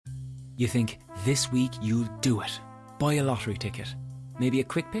You think this week you'll do it. Buy a lottery ticket. Maybe a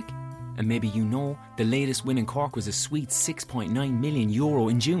quick pick? And maybe you know the latest win in Cork was a sweet €6.9 million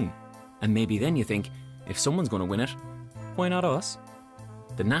in June. And maybe then you think, if someone's going to win it, why not us?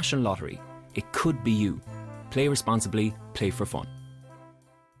 The National Lottery. It could be you. Play responsibly, play for fun.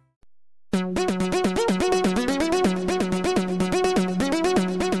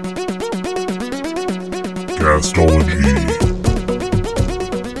 Castology.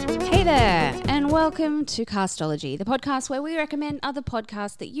 Hey there, and welcome to Castology, the podcast where we recommend other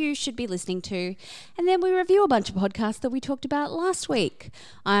podcasts that you should be listening to, and then we review a bunch of podcasts that we talked about last week.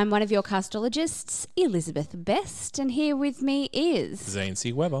 I'm one of your castologists, Elizabeth Best, and here with me is Zane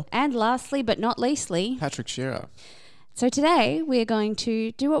C. Weber. And lastly, but not leastly, Patrick Shearer. So today we're going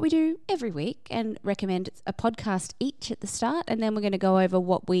to do what we do every week and recommend a podcast each at the start, and then we're going to go over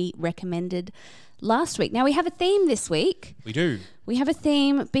what we recommended last week. Now we have a theme this week. We do. We have a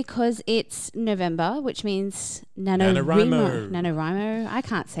theme because it's November, which means NaNoWriMo. NaNoWriMo. I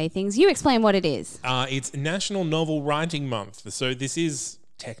can't say things. You explain what it is. It's National Novel Writing Month. So this is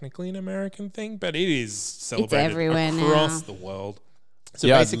technically an American thing, but it is celebrated everywhere across now. the world. So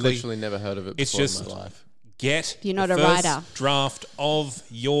Yeah, I've basically, literally never heard of it it's before just in my life. get You're not the a first writer. draft of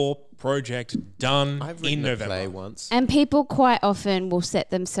your project done I've in written a November. play once. And people quite often will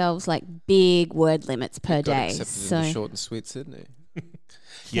set themselves like big word limits per Got day. accepted into short and sweet Sydney.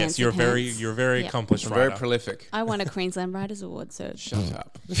 Yes, Fancy you're pants. a very Yep. accomplished I'm writer. very prolific. I won a Queensland Writers Award, so Shut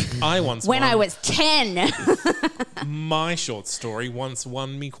up. I once when won. I was 10. My short story once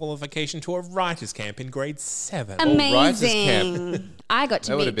won me qualification to a writers' camp in grade 7. writers' Amazing. I got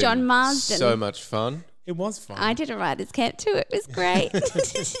to That would meet have John been Marsden. so much fun. It was fun. I did a writers' camp too. It was great.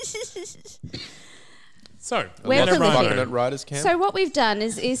 So, We're Lots of prolific. fun at Writers Camp. So what we've done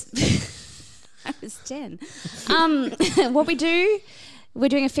is I was 10. What we do, we're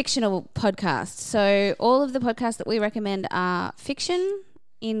doing a fictional podcast. So all of the podcasts that we recommend are fiction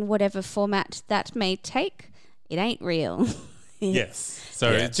in whatever format that may take. It ain't real. Yes.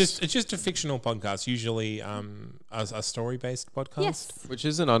 So Yes. it's just a fictional podcast, usually a story-based podcast. Yes. Which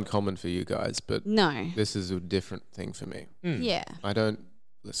isn't uncommon for you guys, but No. this is a different thing for me. Yeah. I don't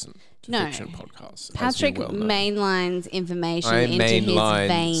listen to No. fiction podcasts. Patrick as you well know. mainlines information I into his mainline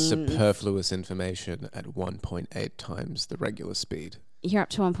veins. superfluous information at 1.8 times the regular speed. You're up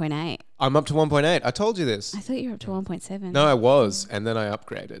to 1.8. I'm up to 1.8. I told you this. I thought you were up to 1.7. No, I was, and then I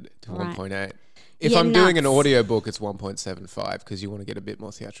upgraded to Right. 1.8. If You're I'm doing an nuts. audiobook, it's 1.75 because you want to get a bit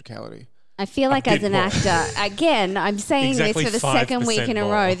more theatricality. I feel like as bit an more. actor, again, I'm saying Exactly this for the second week 5% in a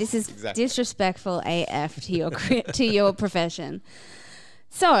more. row. This is Exactly. disrespectful AF to your to your profession.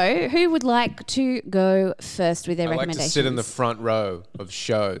 So, who would like to go first with their I like to recommendations? sit in the front row of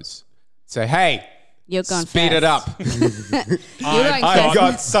shows. Say, hey, You're going speed it first. up. You're going I've first,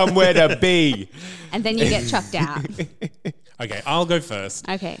 got somewhere to be. and then you get chucked out. Okay, I'll go first.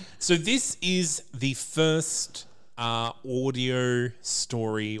 Okay. So this is the first audio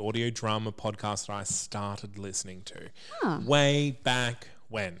drama podcast that I started listening to way back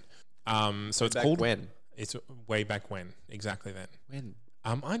when. So it's Back called when? It's way back when, exactly then. When?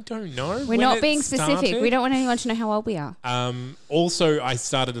 I don't know. We're when not it being specific. started. We don't want anyone to know how old we are. Also, I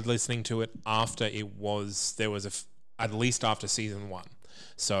started listening to it after at least after season 1.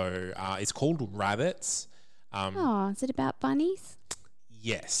 So it's called Rabbits. Oh, is it about bunnies?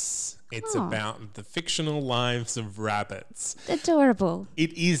 Yes, it's Oh. about the fictional lives of rabbits. Adorable.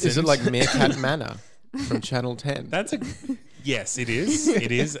 It isn't. Is it like Meerkat Manor from Channel 10? Yes, it is.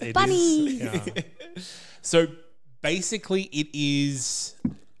 It is. It is. Bunnies. Yeah. So basically, it is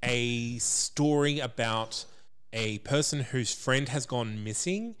a story about a person whose friend has gone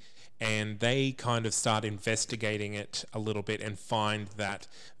missing, and they kind of start investigating it a little bit and find that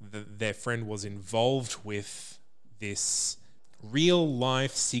their friend was involved with this real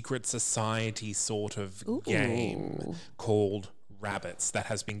life secret society sort of game called Rabbits that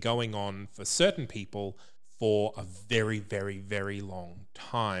has been going on for certain people for a very, very, very long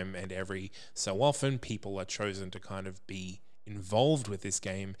time. And every so often people are chosen to kind of be involved with this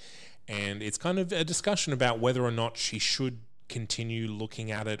game. And it's kind of a discussion about whether or not she should continue looking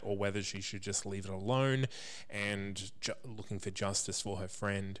at it or whether she should just leave it alone and looking for justice for her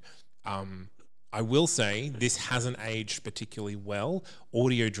friend. I will say this hasn't aged particularly well.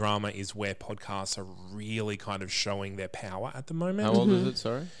 Audio drama is where podcasts are really kind of showing their power at the moment. How old is it,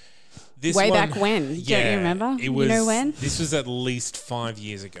 sorry? This Way one- back when? Don't you remember? It You was, know when? This was at least 5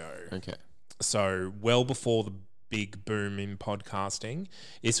 years ago. Okay. So well before the big boom in podcasting.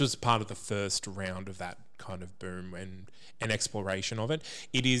 This was part of the first round of that kind of boom and exploration of it.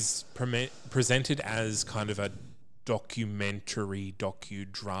 It is presented as kind of a documentary,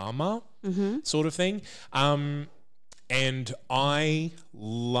 docudrama sort of thing. And I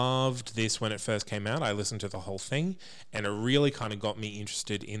loved this when it first came out. I listened to the whole thing, and it really kind of got me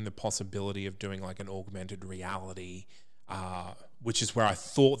interested in the possibility of doing like an augmented reality, which is where I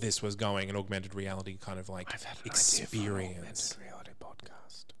thought this was going, an augmented reality kind of like experience. Reality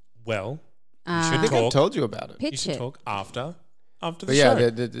podcast. Well, you I should think I've talk. told you about it. You Pitch should it. talk after the But yeah,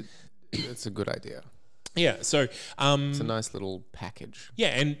 show. it's a good idea. Yeah, so It's a nice little package. yeah,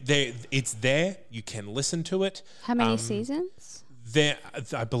 and it's there. You can listen to it. How many seasons?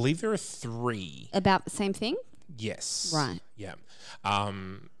 I believe there are 3. About the same thing? Yes. Right. Yeah.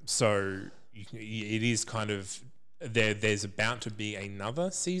 So it is kind of there's about to be another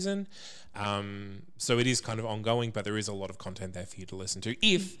season. So it is kind of ongoing, but there is a lot of content there for you to listen to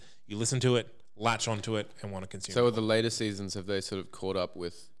if you listen to it, latch onto it, and want to consume So it. with the later seasons, have they sort of caught up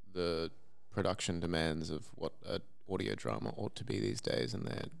with the production demands of what an audio drama ought to be these days, and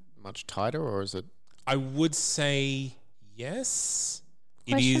they're much tighter, or is it? I would say yes.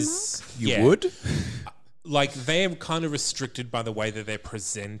 It Question is. You yeah. would? Like they're kind of restricted by the way that they're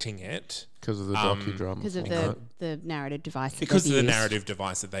presenting it. Because of the docudrama. Because of format. the narrative device. Because of they've the used. narrative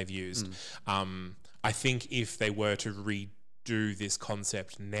device that they've used. I think if they were to redo this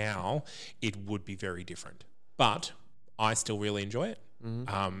concept now, it would be very different. But I still really enjoy it.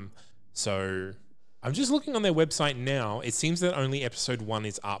 So I'm just looking on their website now. It seems that only episode 1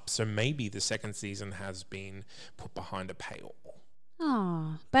 is up, so maybe the second season has been put behind a paywall.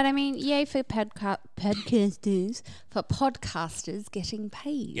 Oh, but I mean, yay for podcasters, getting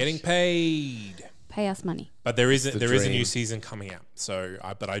paid. Getting paid. Pay us money. But there is a the new dream. season coming out. So,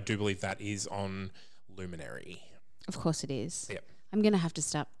 but I do believe that is on Luminary. Of course it is. Yep. I'm going to have to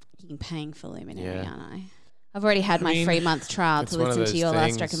start paying for Luminary, Yeah. aren't I? I've already had my mean, 3-month trial it's to one of listen to those your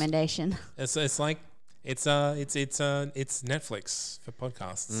last things- recommendation. It's like it's Netflix for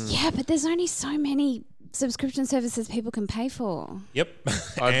podcasts. Yeah, but there's only so many subscription services people can pay for. Yep.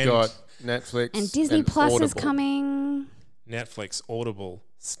 I've And got Netflix And Disney Plus is Audible. coming. Netflix, Audible,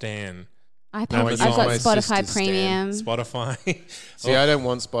 Stan, I've No, I got use my Spotify sister's Premium. Spotify. See, I don't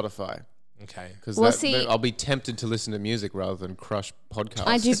want Spotify Okay. because Well, see- I'll be tempted to listen to music rather than crush podcasts.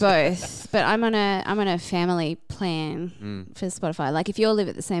 I do both, but I'm on a family plan for Spotify. Like if you all live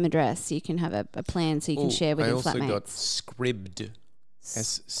at the same address, you can have a plan so you can share with I your also got flatmates. Scribd.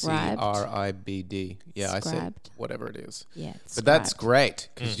 Scribed. Scribd. Yeah, I said Scribed. whatever it is. Yeah, it's But that's scribed. great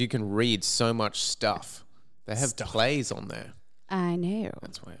because you can read so much stuff. They have Stuff. plays on there. I know.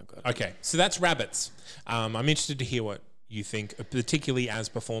 That's why I got it. Okay. So that's Rabbits. I'm interested to hear what you think, particularly as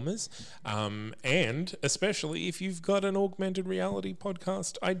performers, and especially if you've got an augmented reality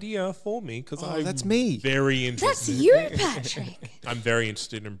podcast idea for me, because I'm that's me. very That's interested. you, Patrick. I'm very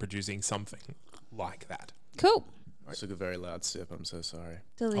interested in producing something like that. Cool. I took a very loud sip. I'm so sorry.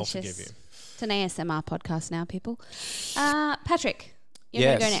 Delicious. I'll forgive you. It's an ASMR podcast now, people. Patrick, you're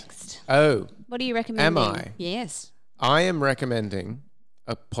Yes. going to go next. Oh, What are you recommending? I? Yes. I am recommending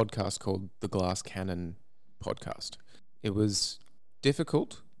a podcast called the Glass Cannon Podcast. It was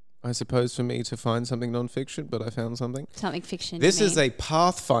difficult, I suppose, for me to find something nonfiction, but I found something. Something fiction. This you is mean. a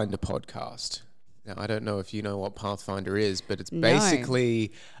Pathfinder podcast. Now, I don't know if you know what Pathfinder is, but it's No.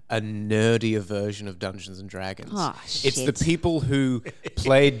 basically a nerdier version of Dungeons and Dragons. Oh, It's the shit. people who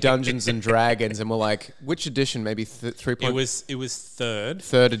played Dungeons and Dragons and were like, which edition? Maybe 3.0? It was third.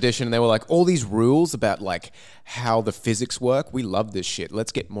 Third edition, and they were like, all these rules about like how the physics work. We love this shit.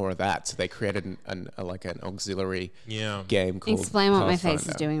 Let's get more of that. So they created an auxiliary Yeah. game called Explain what my face is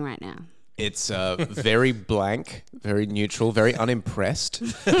Pathfinder. doing right now. It's very blank, very neutral, very unimpressed.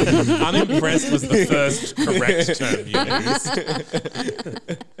 Unimpressed was the first correct term you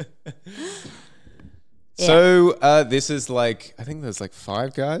used. So this is like, I think there's like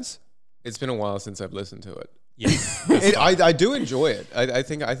 5 guys. It's been a while since I've listened to it. Yes. I do enjoy it. I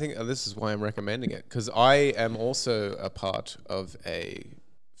think this is why I'm recommending it, because I am also a part of a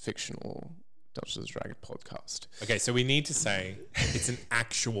fictional Dungeons and Dragons podcast. Okay, so we need to say it's an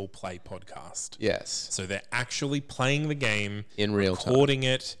actual play podcast. Yes, So they're actually playing the game, in real time. recording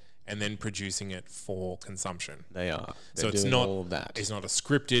it, and then producing it for consumption. They are. So They're it's doing not all of that. It's not a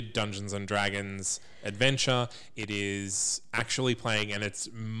scripted Dungeons and Dragons adventure. It is actually playing, and it's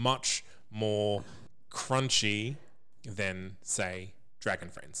much more crunchy than, say, Dragon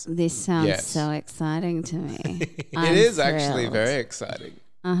Friends. This sounds Yes. so exciting to me. It is actually very exciting.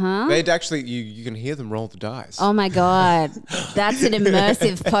 Uh-huh. They'd actually, you can hear them roll the dice. Oh my God. That's an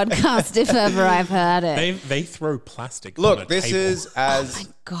immersive podcast if ever I've heard it. They throw plastic. on Look, a this table. is as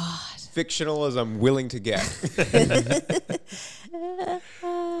God. fictional as I'm willing to get.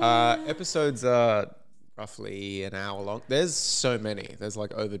 Episodes are roughly an hour long. There's so many. There's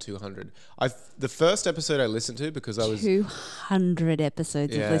like over 200. The first episode I listened to because I was 200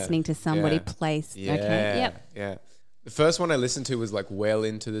 episodes of listening to somebody place. Yeah, Okay. Yep. yeah. The first one I listened to was like well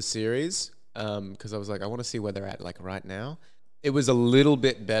into the series because I was like, I want to see where they're at like right now. It was a little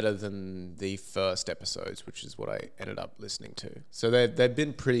bit better than the first episodes, which is what I ended up listening to. So they've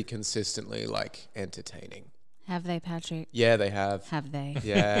been pretty consistently like entertaining. Have they, Patrick? Yeah, they have. Have they?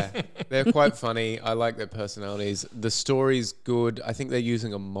 Yeah, they're quite funny. I like their personalities. The story's good. I think they're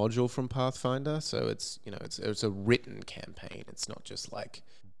using a module from Pathfinder, so it's it's a written campaign. It's not just like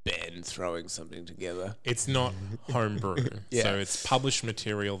Ben throwing something together. It's not homebrew. Yeah. So it's published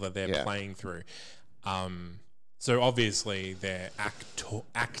material that they're playing through. So obviously they're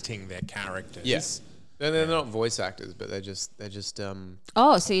acting their characters. Yes. They're not voice actors, but they're just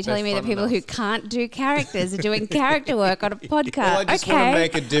Oh, so you're telling me they're that people fun who enough. can't do characters are doing character work on a podcast? Well, I just okay. want to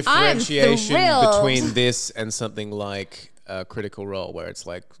make a differentiation I'm thrilled. between this and something like Critical Role, where it's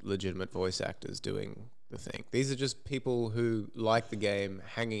like legitimate voice actors doing the thing. These are just people who like the game,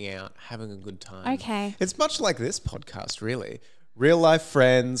 hanging out, having a good time. Okay. It's much like this podcast, really. Real life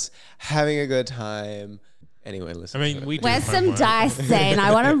friends, having a good time. Anyway, listen. I mean, we do Where's some homework. dice, Zane?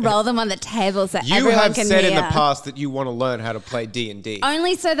 I want to roll them on the table so you everyone have can said hear. in the past that you want to learn how to play D&D.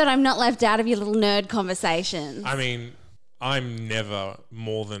 Only so that I'm not left out of your little nerd conversations. I mean, I'm never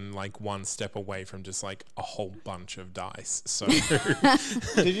more than like one step away from just like a whole bunch of dice. So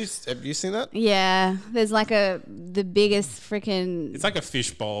Have you seen that? Yeah, there's like the biggest freaking. it's like a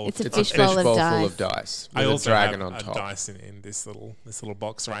fishbowl. It's a It's a fishbowl of fishbowl dice. full of dice. I With a also dragon have on a top. dice in this little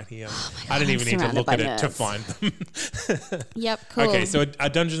box right here. God, I didn't I'm even need to surrounded look by at it to nerds. find them. Yep, cool. Okay, so a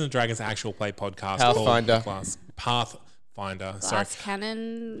Dungeons and Dragons actual play podcast Pathfinder. called Pathfinder. Sorry. Glass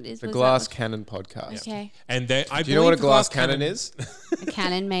Cannon is The was Glass that Cannon podcast. Okay, And I Do you know what a glass cannon is? a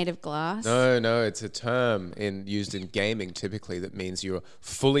cannon made of glass. No, it's a term used in gaming typically that means you're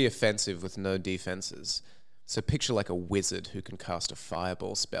fully offensive with no defenses. So picture like a wizard who can cast a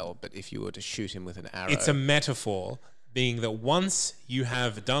fireball spell, but if you were to shoot him with an arrow. It's a metaphor, being that once you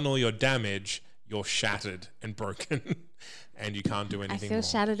have done all your damage, you're shattered and broken, and you can't do I anything feel more.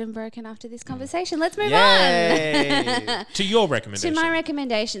 shattered and broken after this conversation. Let's move on. Yay! To your To recommendation. my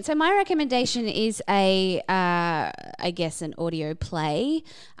recommendation. So my recommendation is I guess an audio play.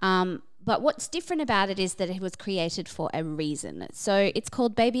 But what's different about it is that it was created for a reason. So it's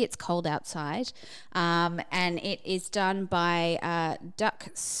called Baby It's Cold Outside, and it is done by Duck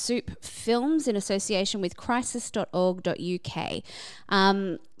Soup Films in association with crisis.org.uk.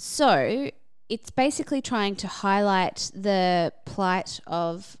 So it's basically trying to highlight the plight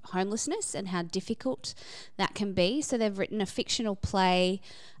of homelessness and how difficult that can be. So they've written a fictional play,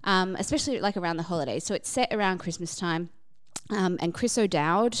 especially like around the holidays. So it's set around Christmas time. And Chris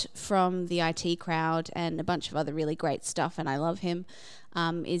O'Dowd from the IT Crowd and a bunch of other really great stuff, and I love him,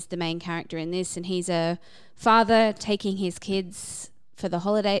 is the main character in this. And he's a father taking his for the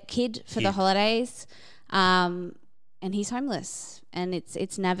holidays, and he's homeless. And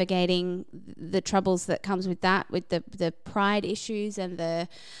it's navigating the troubles that comes with that, with the pride issues and the,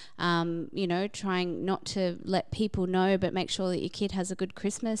 trying not to let people know, but make sure that your kid has a good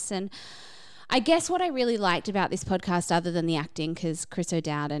Christmas. And I guess what I really liked about this podcast, other than the acting, because Chris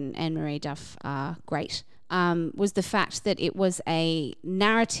O'Dowd and Anne-Marie Duff are great, was the fact that it was a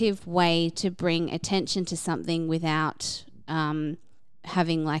narrative way to bring attention to something without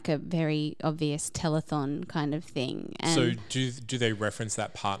having like a very obvious telethon kind of thing. And So do they reference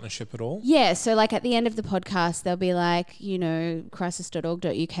that partnership at all? yeah, so like at the end of the podcast, they'll be like,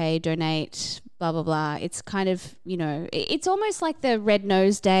 crisis.org.uk, donate, blah, blah, blah. It's kind of, it's almost like the Red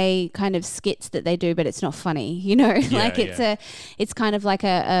Nose Day kind of skits that they do, but it's not funny, like it's kind of like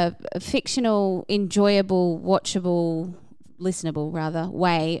a fictional, enjoyable, watchable, listenable rather,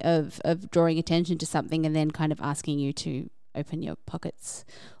 way of drawing attention to something and then kind of asking you to open your pockets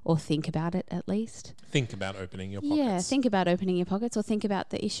or think about it at least. Think about opening your pockets. Yeah, think about opening your pockets or think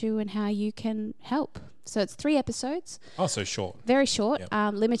about the issue and how you can help. So it's 3 episodes, Oh, so short. very short,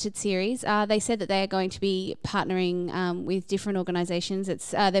 Yep. limited series. They said that they are going to be partnering with different organisations.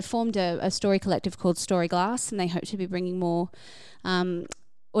 They've formed a story collective called Story Glass, and they hope to be bringing more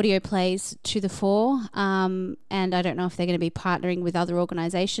audio plays to the fore. And I don't know if they're going to be partnering with other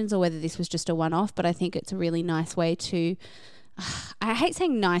organisations or whether this was just a one-off, but I think it's a really nice way to... I hate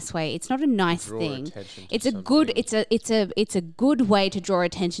saying nice way. It's not a nice Draw thing. attention to It's a something. good. It's a good way to draw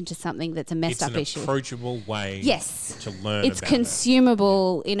attention to something that's a messed It's up an issue. approachable way Yes, to learn it's about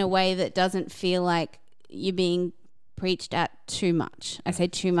consumable in a way that doesn't feel like you're being preached at too much. I say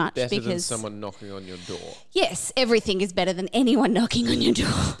too much Better than because someone knocking on your door. yes, everything is better than anyone knocking on your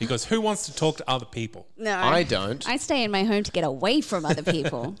door. Because who wants to talk to other people? No, I don't. I stay in my home to get away from other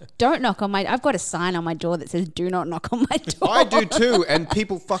people. Don't knock on my. I've got a sign on my door that says "Do not knock on my door." I do too, and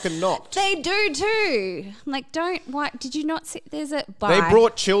people fucking knocked. They do too. I'm like, don't. Why did you not see? There's a. Bye. They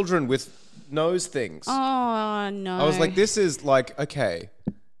brought children with nose things. Oh no! I was like, this is like, okay,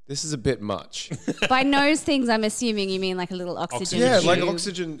 this is a bit much. By nose things, I'm assuming you mean like a little oxygen. Yeah, tube. like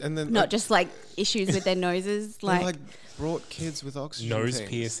oxygen, and then Not just like issues with their noses. they Like, like brought kids with oxygen Nose things.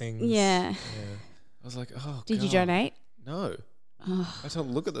 piercings. yeah. I was like, oh, Did you God. donate? No. I told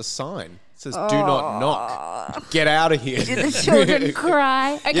them, look at the sign. It says, do not knock. Get out of here. Did the children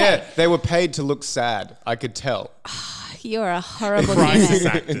cry? Okay. Yeah, they were paid to look sad. I could tell. You're a horrible Crisis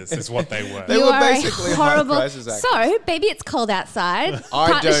human. actors is what they were. They You were are basically a horrible. crisis actors. So, baby, it's cold outside.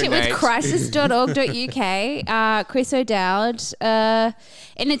 I Partnership with donate. crisis.org.uk. Chris O'Dowd, and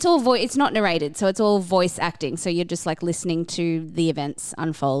it's all voice. It's not narrated, so it's all voice acting. So you're just like listening to the events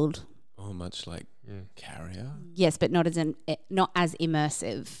unfold. Oh, much like Carrier. Yes, but not as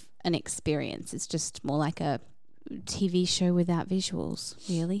immersive an experience. It's just more like a TV show without visuals,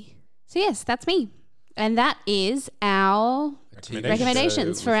 really. So yes, that's me. And that is our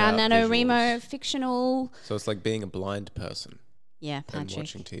recommendations show for our without NaNoWriMo visuals. fictional. So it's like being a blind person Yeah, and Patrick.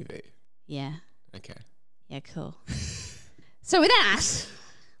 watching TV. Yeah, Okay. yeah, cool. So with that,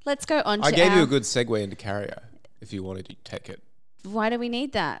 let's go on to I gave our, you a good segue into Carrier if you wanted to take it. Why do we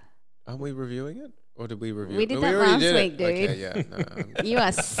need that? Aren't we reviewing it? Or did we review We it? did Oh, that already last did week, it. dude. Okay, yeah. No, I'm You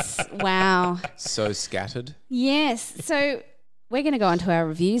are wow. so scattered. Yes. So we're going to go on to our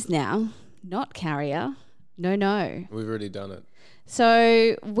reviews now. Not Carrier. No. We've already done it.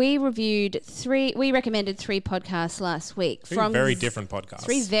 So we recommended three podcasts last week. Three very different podcasts.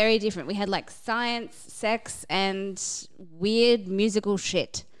 Three very different. We had like science, sex, and weird musical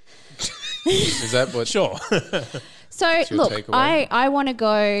shit. Is that what? Sure. So your look, takeaway? I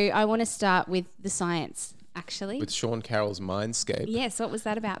want to start with the science, actually. With Sean Carroll's Mindscape. Yes, what was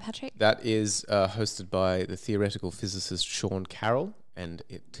that about, Patrick? That is hosted by the theoretical physicist Sean Carroll, and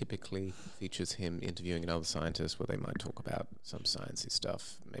it typically features him interviewing another scientist where they might talk about some sciencey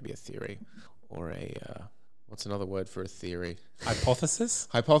stuff, maybe a theory, or a what's another word for a theory? Hypothesis?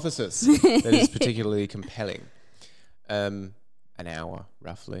 Hypothesis that is particularly compelling. An hour,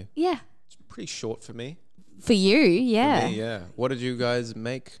 roughly. Yeah. It's pretty short for me. For you, yeah. For me, yeah. What did you guys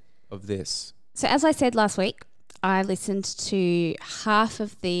make of this? So as I said last week, I listened to half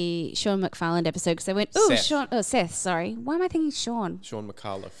of the Sean McFarlane episode because I went, Seth, sorry. Why am I thinking Sean? Sean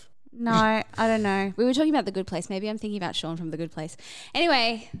McAuliffe. No, I don't know. We were talking about The Good Place. Maybe I'm thinking about Sean from The Good Place.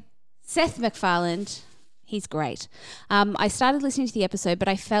 Anyway, Seth MacFarlane, he's great. I started listening to the episode, but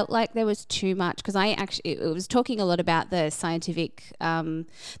I felt like there was too much because it was talking a lot about the scientific, the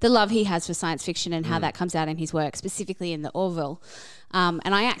love he has for science fiction and how that comes out in his work, specifically in the Orville. And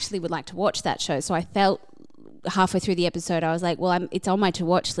I actually would like to watch that show. So I felt halfway through the episode, I was like, well, it's on my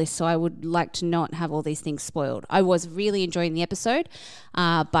to-watch list, so I would like to not have all these things spoiled. I was really enjoying the episode,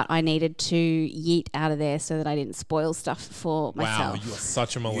 but I needed to yeet out of there so that I didn't spoil stuff for Wow, myself. you are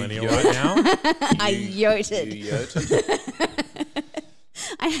such a millennial right now. I yoted. You yoted?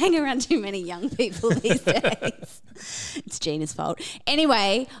 I hang around too many young people these days. It's Gina's fault.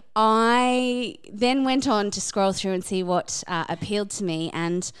 Anyway, I then went on to scroll through and see what appealed to me,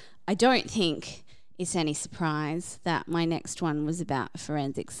 and I don't think it's any surprise that my next one was about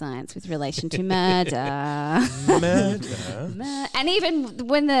forensic science with relation to murder. Murder. And even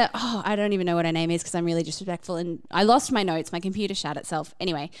when I don't even know what her name is because I'm really disrespectful and I lost my notes. My computer shut itself.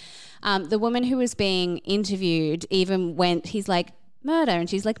 Anyway, the woman who was being interviewed even he's like, murder, and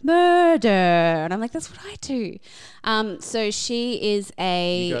she's like, murder, and I'm like, that's what I do. So she is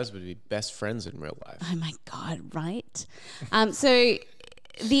You guys would be best friends in real life. oh my God, right? So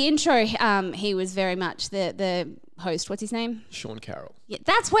the intro, he was very much the host. What's his name? Sean Carroll. Yeah,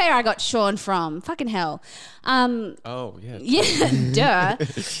 that's where I got Sean from. Fucking hell. Oh, yeah. Yeah,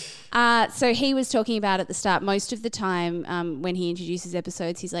 duh. So he was talking about at the start, most of the time when he introduces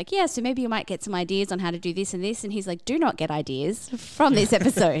episodes, he's like, yeah, so maybe you might get some ideas on how to do this and this. And he's like, do not get ideas from this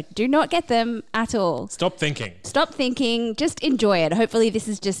episode. Do not get them at all. Stop thinking. Stop thinking. Just enjoy it. Hopefully this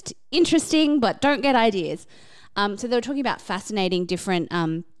is just interesting, but don't get ideas. So they were talking about fascinating different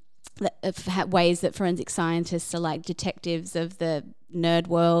ways that forensic scientists are like detectives of the nerd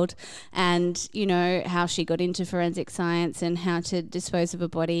world, and how she got into forensic science and how to dispose of a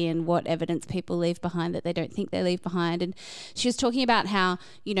body and what evidence people leave behind that they don't think they leave behind. And she was talking about how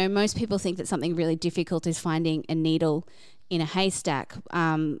most people think that something really difficult is finding a needle in a haystack.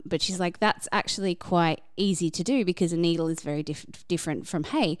 But she's like, that's actually quite easy to do because a needle is very different from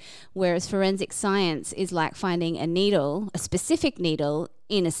hay. Whereas forensic science is like finding a needle, a specific needle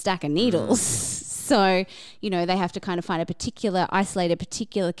in a stack of needles. So, you know, they have to kind of find isolate a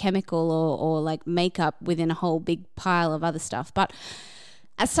particular chemical or like makeup within a whole big pile of other stuff. But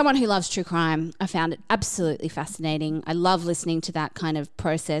as someone who loves true crime, I found it absolutely fascinating. I love listening to that kind of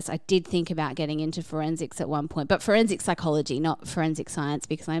process. I did think about getting into forensics at one point, but forensic psychology, not forensic science,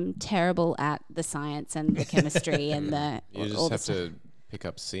 because I'm terrible at the science and the chemistry and the You just all the have stuff. to pick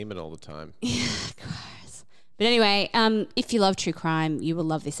up semen all the time. Gross. But anyway, if you love true crime, you will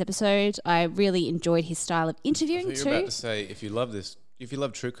love this episode. I really enjoyed his style of I interviewing thought you were about too. to say, if you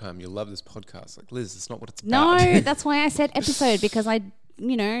love true crime, you'll love this podcast. Like, Liz, that's not what it's No, about. that's why I said episode, because I,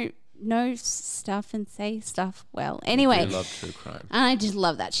 know stuff and say stuff well. Anyway, I love true crime. and I just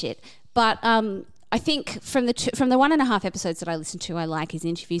love that shit. But I think from the 1.5 episodes that I listened to, I like his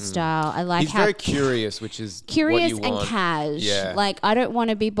interview style. I like He's how very curious, which is curious what you and want. cash. Yeah. Like, I don't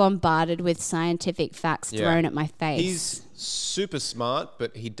want to be bombarded with scientific facts Yeah. thrown at my face. He's super smart,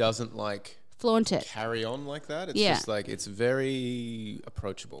 but he doesn't like Flaunt it. carry on like that. It's Yeah. just like, it's very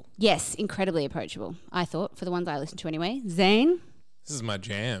approachable. Yes, incredibly approachable, I thought, for the ones I listened to anyway. Zane? This is my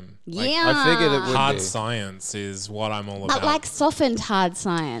jam. Yeah. I figured it would Hard be. science is what I'm all But about. like softened hard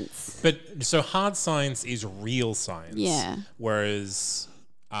science. But so hard science is real science. Yeah. Whereas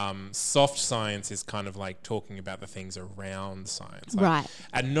soft science is kind of like talking about the things around science. Like, Right.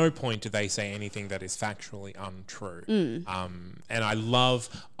 At no point do they say anything that is factually untrue. Mm. And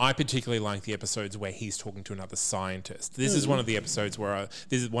I particularly like the episodes where he's talking to another scientist. This is one of the episodes where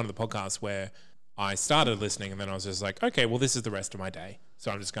this is one of the podcasts where I started listening and then I was just like, okay, well, this is the rest of my day. So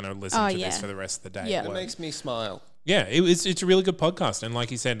I'm just going to listen to yeah. this for the rest of the day. Yeah. It Like- makes me smile. yeah, it's a really good podcast, and like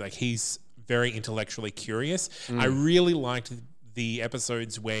he said, like he's very intellectually curious. I really liked the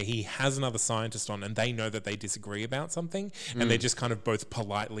episodes where he has another scientist on, and they know that they disagree about something, and they just kind of both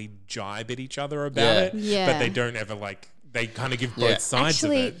politely jibe at each other about Yeah. it, Yeah. but they don't ever like they kind of give both Yeah. sides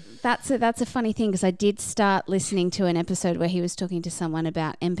Actually, of it. that's a funny thing because I did start listening to an episode where he was talking to someone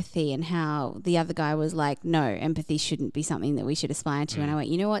about empathy and how the other guy was like, no, empathy shouldn't be something that we should aspire to. And I went,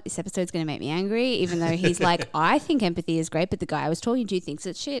 you know what? This episode's going to make me angry, even though he's like, I think empathy is great, but the guy I was talking to thinks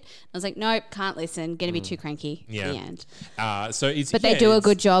it's shit. I was like, nope, can't listen. Going to be too cranky. Yeah. The end. So it's But they do a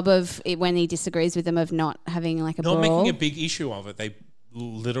good job of it when he disagrees with them of not having like a not brawl. making a big issue of it. They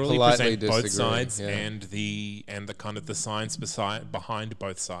literally Politely present both disagree, sides yeah. and the kind of the science behind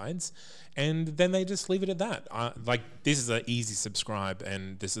both sides, and then they just leave it at that. Like this is an easy subscribe,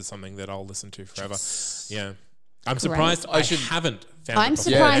 and this is something that I'll listen to forever. Yeah, I'm surprised I haven't found. I'm it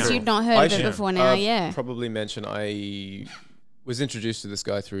before surprised now. you'd not heard I of it should, before now. Yeah. Probably mention I was introduced to this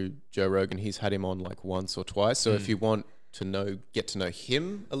guy through Joe Rogan. He's had him on like once or twice. So if you want to get to know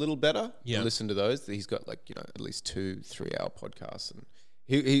him a little better, Yeah. listen to those. He's got like, at least 2-3 hour podcasts, and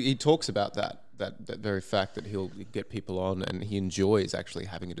he talks about that very fact that he'll get people on and he enjoys actually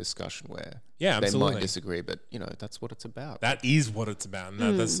having a discussion where Yeah, they absolutely. might disagree, but that's what it's about. That is what it's about.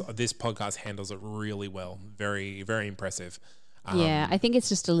 No, this podcast handles it really well. Very, very impressive. Yeah, I think it's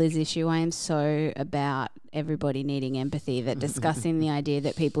just a Liz issue. I am so about everybody needing empathy that discussing the idea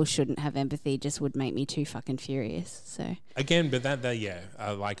that people shouldn't have empathy just would make me too fucking furious. So Again, but that yeah,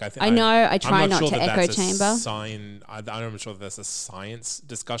 like I think I know, I try I'm not sure to that echo that's chamber. A sign, I'm not sure that that's a science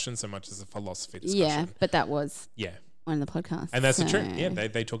discussion so much as a philosophy discussion. yeah, but that was Yeah. on the podcast. And that's the truth. so- Yeah,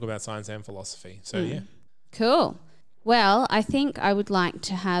 they talk about science and philosophy. So yeah. Cool. Well, I think I would like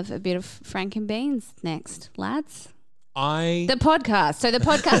to have a bit of Frank and Beans next, lads. The podcast. So the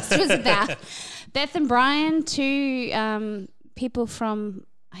podcast was about Beth and Brian, two people from,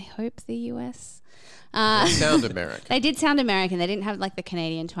 I hope, the US. Sound American. They did sound American. They didn't have like the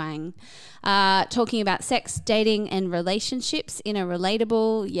Canadian twang. Talking about sex, dating, and relationships in a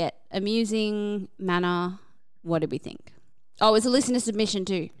relatable yet amusing manner. What did we think? Oh, it was a listener submission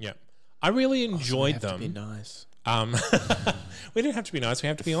too. Yeah. I really enjoyed Have to be them. nice. We didn't have to be nice. We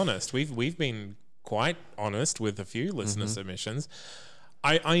have to be honest. We've been quite honest with a few listener submissions.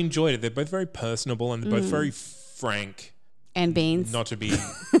 I enjoyed it. They're both very personable and they're both very frank. And Beans. Not to be,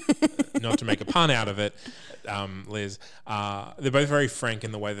 not to make a pun out of it, Liz. They're both very frank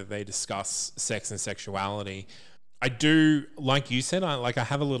in the way that they discuss sex and sexuality. I do, like you said, I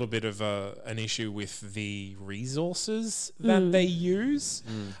have a little bit of an issue with the resources that they use,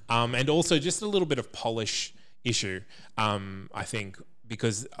 and also just a little bit of polish issue. I think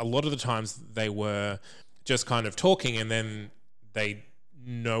because a lot of the times they were just kind of talking, and then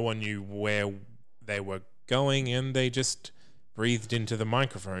no one knew where they were going, and they just breathed into the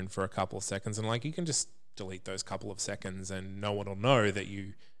microphone for a couple of seconds, and like you can just delete those couple of seconds and no one will know that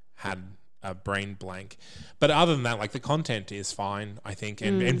you had a brain blank. But other than that, like the content is fine, I think,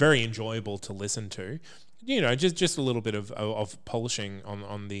 and very enjoyable to listen to. You know, just a little bit of polishing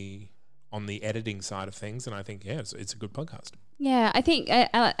on the editing side of things, and I think it's a good podcast. Yeah, I think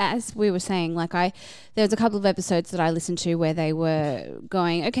as we were saying, like there was a couple of episodes that I listened to where they were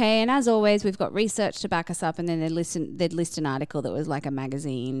going, okay, and as always, we've got research to back us up, and then they'd list an article that was like a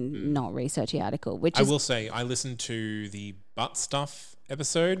magazine, not researchy article. Which I will say, I listened to the butt stuff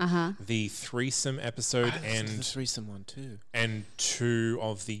episode, the threesome episode, and the threesome one too, and 2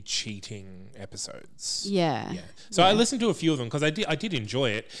 of the cheating episodes. Yeah. So I listened to a few of them because I did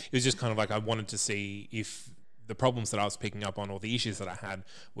enjoy it. It was just kind of like I wanted to see if the problems that I was picking up on or the issues that I had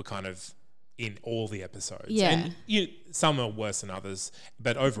were kind of in all the episodes. Yeah. And some are worse than others,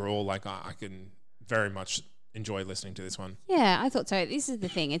 but overall, like I can very much enjoy listening to this one. Yeah, I thought so. This is the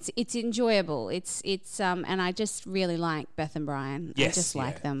thing. It's enjoyable. It's and I just really like Beth and Brian. Yes, I just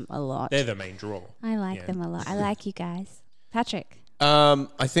like them a lot. They're the main draw. I like them a lot. I like you guys. Patrick.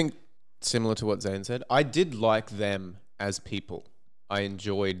 I think similar to what Zane said, I did like them as people. I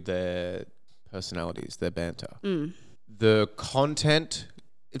enjoyed their personalities, their banter. The content,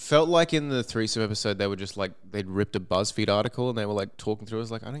 it felt like in the threesome episode, they were just like, they'd ripped a BuzzFeed article and they were like talking through it. I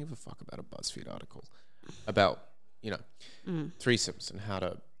was like, I don't give a fuck about a BuzzFeed article about, threesomes and how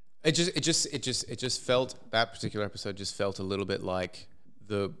to, it just felt, that particular episode just felt a little bit like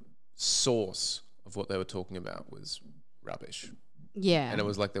the source of what they were talking about was rubbish. Yeah. And it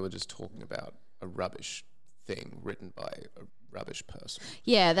was like they were just talking about a rubbish thing written by a rubbish person.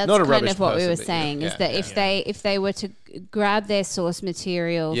 Yeah, that's Not a kind rubbish of what we person, were but, saying, is yeah, that yeah. if they were to grab their source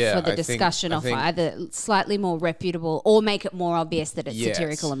material Yeah, for the I think- discussion I of think- either slightly more reputable or make it more obvious that it's Yes.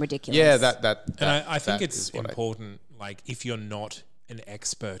 satirical and ridiculous. Yeah, that And I think that it's is what important, like if you're not an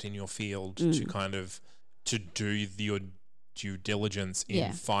expert in your field, to do your due diligence in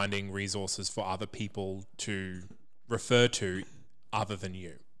Yeah. finding resources for other people to refer to other than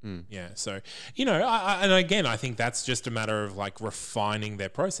you. Yeah, so and again, I think that's just a matter of like refining their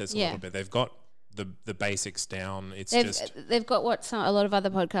process a Yeah. little bit. They've got the basics down. It's They've, just they've got what a lot of other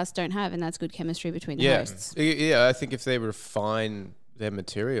podcasts don't have, and that's good chemistry between the Yeah, hosts. yeah. I think if they refine their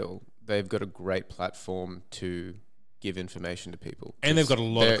material, they've got a great platform to give information to people. And they've got a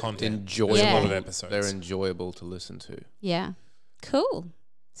lot of They're content. Enjoyable. Yeah. a lot of episodes. They're enjoyable to listen to. Yeah. Cool.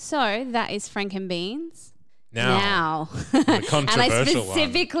 So that is Frank and Beans. Now, and I controversial one.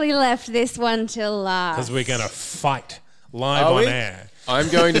 specifically left this one till last. because we're gonna fight live Are on we? air. I'm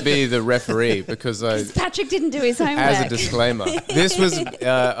going to be the referee because Patrick didn't do his homework. as a disclaimer, this was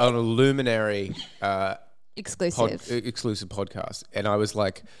on a Luminary Exclusive. exclusive podcast, and I was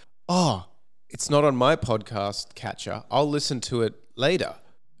like, "Oh, it's not on my podcast catcher. I'll listen to it later."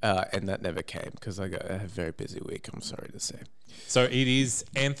 And that never came because I had a very busy week. I'm sorry to say. So it is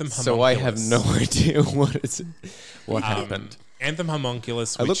Anthem Homunculus. So I have no idea what happened. Anthem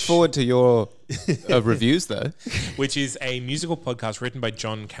Homunculus. I look forward to your reviews, though. Which is a musical podcast written by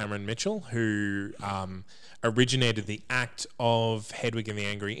John Cameron Mitchell, who originated the act of Hedwig and the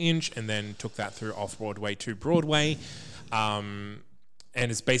Angry Inch and then took that through off-Broadway to Broadway. And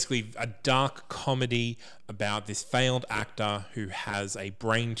it's basically a dark comedy about this failed actor who has a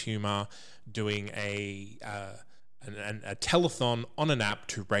brain tumor doing a telethon on an app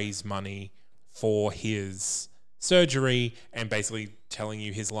to raise money for his surgery, and basically telling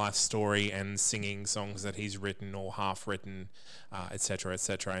you his life story and singing songs that he's written or half written, etc.,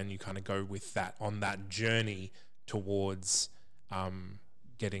 etc. And you kind of go with that on that journey towards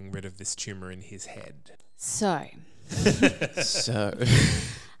getting rid of this tumor in his head. So, So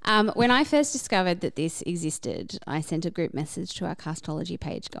when I first discovered that this existed, I sent a group message to our Castology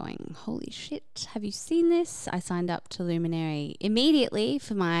page going, holy shit, have you seen this? I signed up to Luminary immediately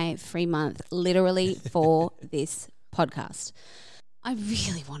for my free month, literally for this podcast. I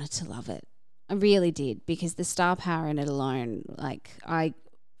really wanted to love it. I really did, because the star power in it alone, like I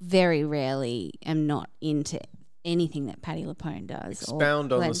very rarely am not into anything that Patti LuPone does.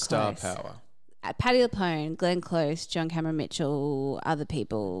 expound or on Glenn the star Close. power. Patti LuPone, Glenn Close, John Cameron Mitchell, other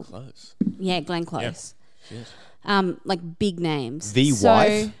people. Close. Yeah, Glenn Close. Shit. Like big names. The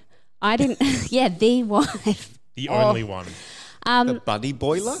wife? I didn't. Yeah, the wife. The only one. The Buddy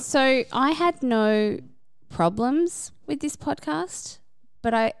Boiler? So I had no problems with this podcast,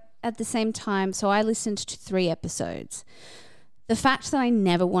 but at the same time, so I listened to 3 episodes. The fact that I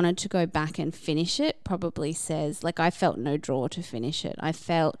never wanted to go back and finish it probably says, like, I felt no draw to finish it. I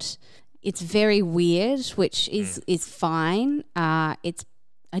felt it's very weird, which is fine. It's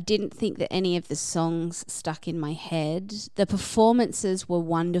I didn't think that any of the songs stuck in my head. The performances were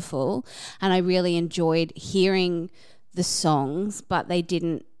wonderful, and I really enjoyed hearing the songs, but they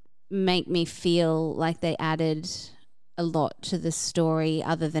didn't make me feel like they added a lot to the story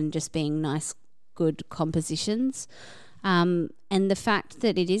other than just being nice, good compositions. And the fact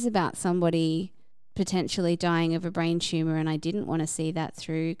that it is about somebody potentially dying of a brain tumour and I didn't want to see that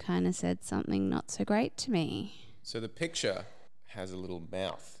through kind of said something not so great to me. So the picture has a little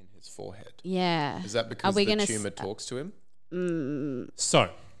mouth in his forehead. Yeah. Is that because we the gonna tumour talks to him? So,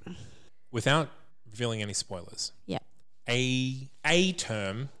 without revealing any spoilers, Yeah. a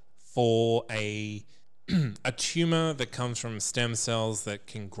term for a tumor that comes from stem cells that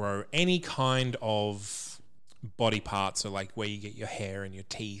can grow any kind of body parts, so like where you get your hair and your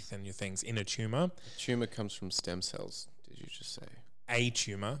teeth and your things in a tumor. Tumour comes from stem cells, did you just say? A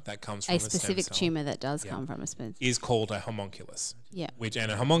tumor that comes from A a stem specific cell tumour that does come from a sperm. is called a homunculus. Yeah.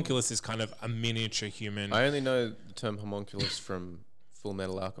 And a homunculus is kind of a miniature human. I only know the term homunculus from Full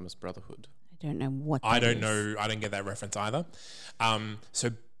Metal Alchemist Brotherhood. I don't know what I that don't is. know. I don't get that reference either.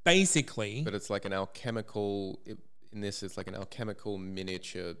 So basically, But it's like an alchemical, in this it's like an alchemical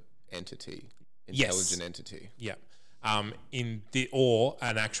miniature entity, intelligent entity. yeah. Or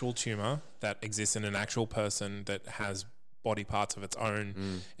an actual tumor that exists in an actual person that has body parts of its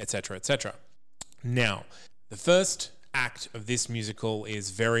own, etc., etc. Now, the first act of this musical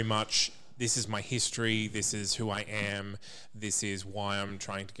is very much, this is my history, this is who I am, this is why I'm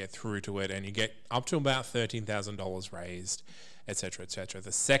trying to get through to it, and you get up to about $13,000 raised, etc., etc.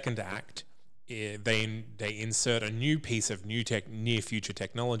 The second act, they insert a new piece of near future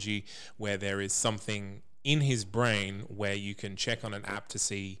technology where there is something in his brain where you can check on an app to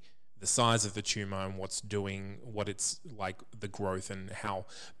see the size of the tumor and what it's like, the growth and how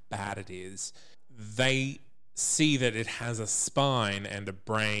bad it is. They see that it has a spine and a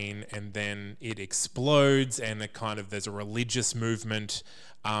brain, and then it explodes, and there's a religious movement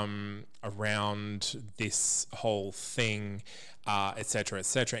around this whole thing, etc.,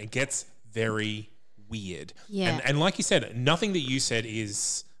 etc. It gets very weird. Yeah. And like you said, nothing that you said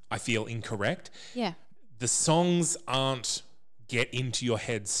is, I feel, incorrect. Yeah. The songs aren't get into your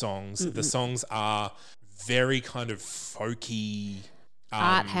head songs. The songs are very kind of folky,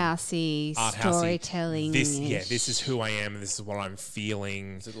 Art housey, storytelling. This is who I am. This is what I'm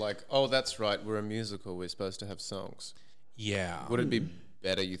feeling. Is it like, oh, that's right, we're a musical, we're supposed to have songs? Yeah. Would it be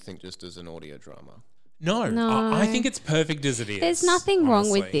better, you think, just as an audio drama? No. I think it's perfect as it is. There's nothing wrong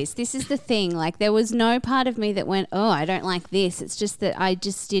with honestly. this. This is the thing. Like, there was no part of me that went, oh, I don't like this. It's just that I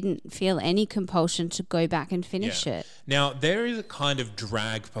just didn't feel any compulsion to go back and finish it. Now, there is a kind of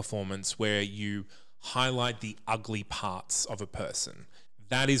drag performance where you highlight the ugly parts of a person.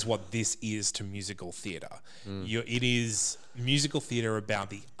 That is what this is to musical theatre. It is musical theatre about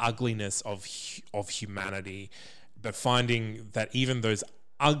the ugliness of humanity, but finding that even those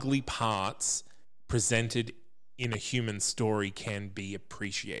ugly parts presented in a human story can be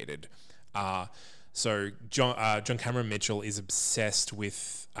appreciated. So John Cameron Mitchell is obsessed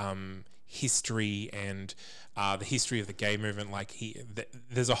with history and the history of the gay movement. Like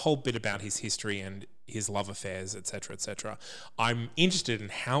there's a whole bit about his history and his love affairs, etc., etc. I'm interested in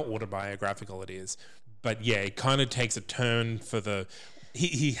how autobiographical it is, but yeah, it kind of takes a turn for the.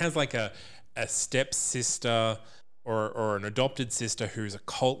 He has like a stepsister or an adopted sister who's a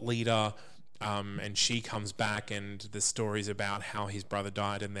cult leader. And she comes back, and the story's about how his brother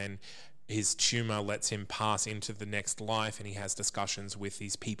died, and then his tumor lets him pass into the next life, and he has discussions with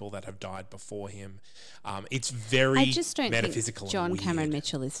these people that have died before him. It's very I just don't metaphysical. think John and Cameron weird.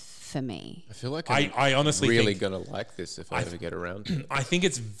 Mitchell is for me. I feel like I honestly really think, gonna like this if I ever get around to it. I think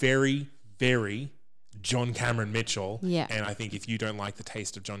it's very, very John Cameron Mitchell. Yeah. And I think if you don't like the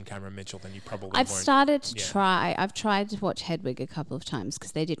taste of John Cameron Mitchell, then you probably I've won't. started to yeah. try. I've tried to watch Hedwig a couple of times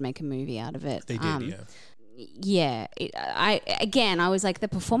because they did make a movie out of it. They did, Yeah. I was like, the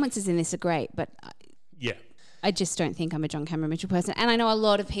performances in this are great, but Yeah. I just don't think I'm a John Cameron Mitchell person. And I know a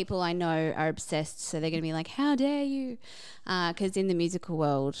lot of people I know are obsessed, so they're going to be like, how dare you? Because in the musical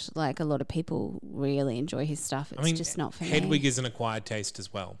world, like, a lot of people really enjoy his stuff. It's just not for Hedwig me. is an acquired taste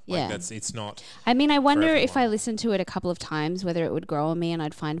as well. Yeah. It's not. I mean, I wonder if I everyone. listened to it a couple of times, whether it would grow on me and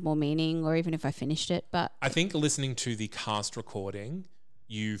I'd find more meaning, or even if I finished it. But I think listening to the cast recording,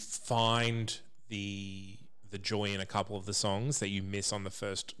 you find the joy in a couple of the songs that you miss on the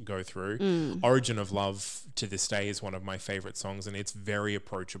first go through. Origin of Love to this day is one of my favorite songs, and it's very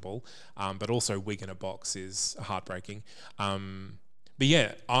approachable. But also Wig in a Box is heartbreaking. But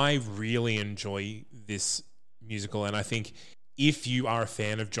yeah, I really enjoy this musical, and I think if you are a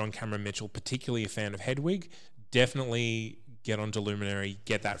fan of John Cameron Mitchell, particularly a fan of Hedwig, definitely get onto Luminary,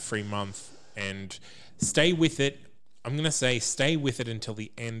 get that free month, and stay with it. I'm going to say stay with it until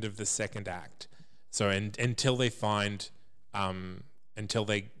the end of the second act. So until they find, until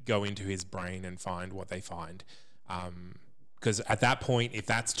they go into his brain and find what they find. Because at that point, if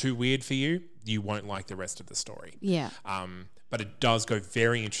that's too weird for you, you won't like the rest of the story. Yeah. But it does go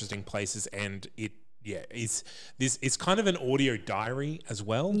very interesting places, and it's kind of an audio diary as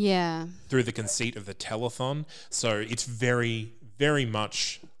well. Yeah. Through the conceit of the telethon. So it's very, very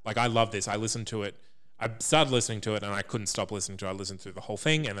much like, I love this. I listened to it. I started listening to it and I couldn't stop listening to it. I listened through the whole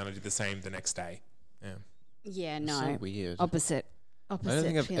thing and then I did the same the next day. Yeah. Yeah, no. So weird. Opposite. I don't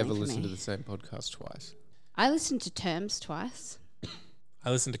think I've feeling ever for listened me. to the same podcast twice. I listened to Terms twice. I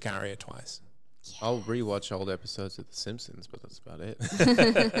listened to Carrier twice. I'll rewatch old episodes of The Simpsons, but that's about it.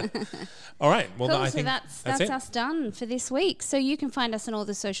 All right. Well, Cool, I so think that's it. us done for this week. So you can find us on all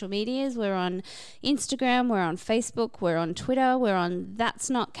the social medias. We're on Instagram, we're on Facebook, we're on Twitter, we're on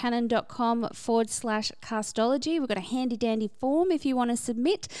thatsnotcanon.com/castology. We've got a handy dandy form if you want to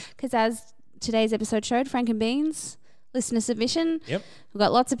submit, because as today's episode showed, Frank and Beans, listener submission. Yep. We've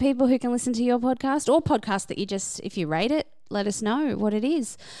got lots of people who can listen to your podcast or podcast that you just, if you rate it, let us know what it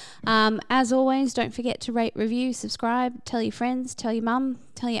is. As always, don't forget to rate, review, subscribe, tell your friends, tell your mum,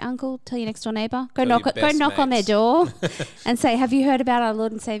 tell your uncle, tell your next door neighbour. Go Tell knock your go best knock on their mates. door and say, have you heard about our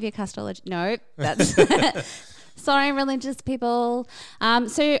Lord and Saviour Castology? No, that's sorry, religious people.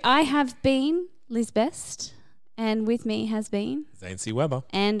 So I have been Liz Best, and with me has been, Zane C. Weber.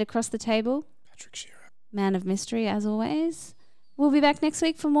 and across the table, Patrick Shearer. man of mystery as always. We'll be back next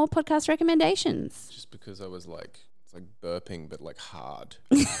week for more podcast recommendations. Just because I was like, it's like burping, but like hard.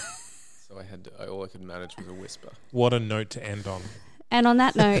 So all I could manage was a whisper. What a note to end on. And on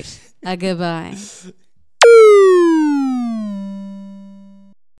that note, a goodbye.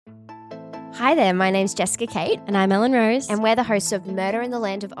 Hi there, my name's Jessica Kate. And I'm Ellen Rose. And we're the hosts of Murder in the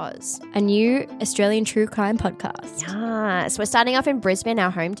Land of Oz. a new Australian true crime podcast. Yes, we're starting off in Brisbane,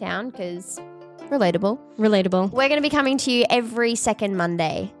 our hometown, because relatable. Relatable. We're going to be coming to you every second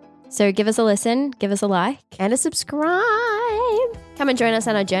Monday. So give us a listen, give us a like. And a subscribe. Come and join us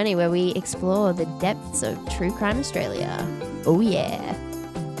on our journey where we explore the depths of True Crime Australia. Oh yeah.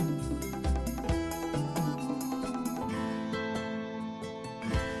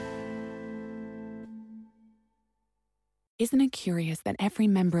 Isn't it curious that every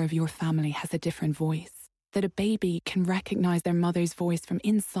member of your family has a different voice? That a baby can recognize their mother's voice from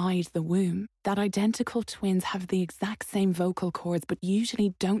inside the womb? That identical twins have the exact same vocal cords but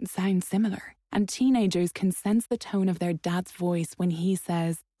usually don't sound similar? And teenagers can sense the tone of their dad's voice when he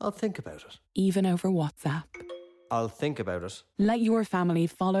says, I'll think about it. even over WhatsApp. I'll think about it. Let your family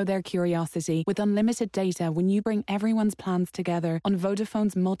follow their curiosity with unlimited data when you bring everyone's plans together on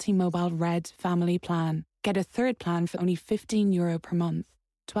Vodafone's multi-mobile Red family plan. Get a third plan for only €15 per month.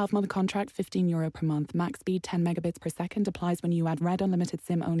 12-month contract, €15 per month. Max speed 10 megabits per second applies when you add Red Unlimited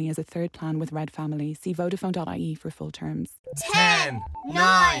SIM only as a third plan with Red Family. See Vodafone.ie for full terms. 10,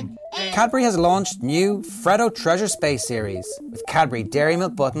 9, 8. Cadbury has launched new Freddo Treasure Space series with Cadbury Dairy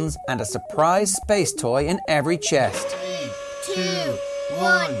Milk buttons and a surprise space toy in every chest. 3, 2,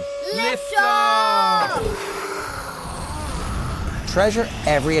 1, lift off! Treasure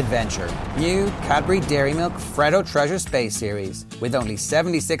every adventure. New Cadbury Dairy Milk Freddo Treasure Space series with only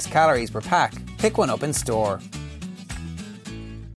 76 calories per pack. Pick one up in store.